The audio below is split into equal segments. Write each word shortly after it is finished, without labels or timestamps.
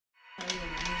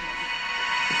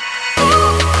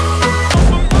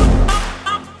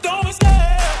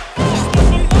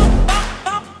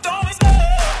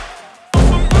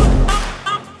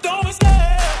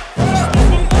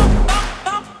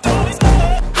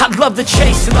love the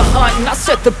chase and the hunt, and I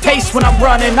set the pace when I'm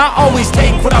running. I always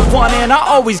take what I want and I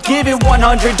always give it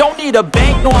 100. Don't need a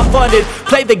bank, no I'm funded.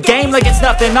 Play the game like it's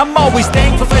nothing. I'm always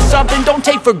thankful for something. Don't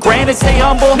take for granted, stay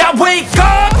humble. Now wake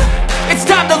up! It's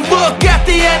time to look at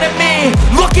the enemy.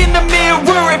 Look in the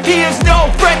mirror if he is no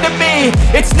friend to me.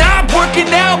 It's not working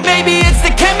out, maybe it's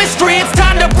the chemistry. It's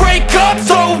time to break up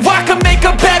so I can make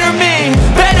a better me.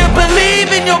 Better believe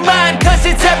in your mind, cause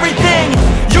it's everything.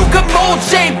 You can mold,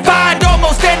 shape, find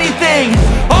almost anything.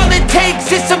 All it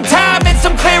takes is some time and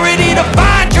some clarity to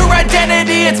find your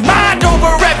identity. It's mind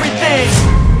over everything.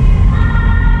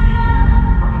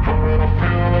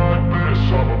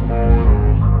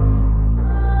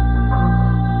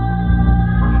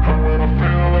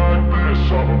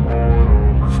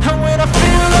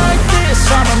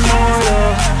 I'm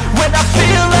immortal. When I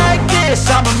feel like this,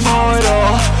 I'm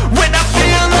immortal. When I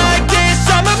feel like this,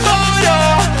 I'm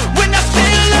immortal. When I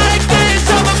feel like this,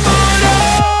 I'm immortal.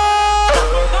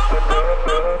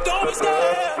 Don't be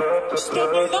scared.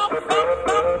 Step it up,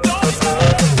 don't be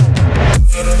scared.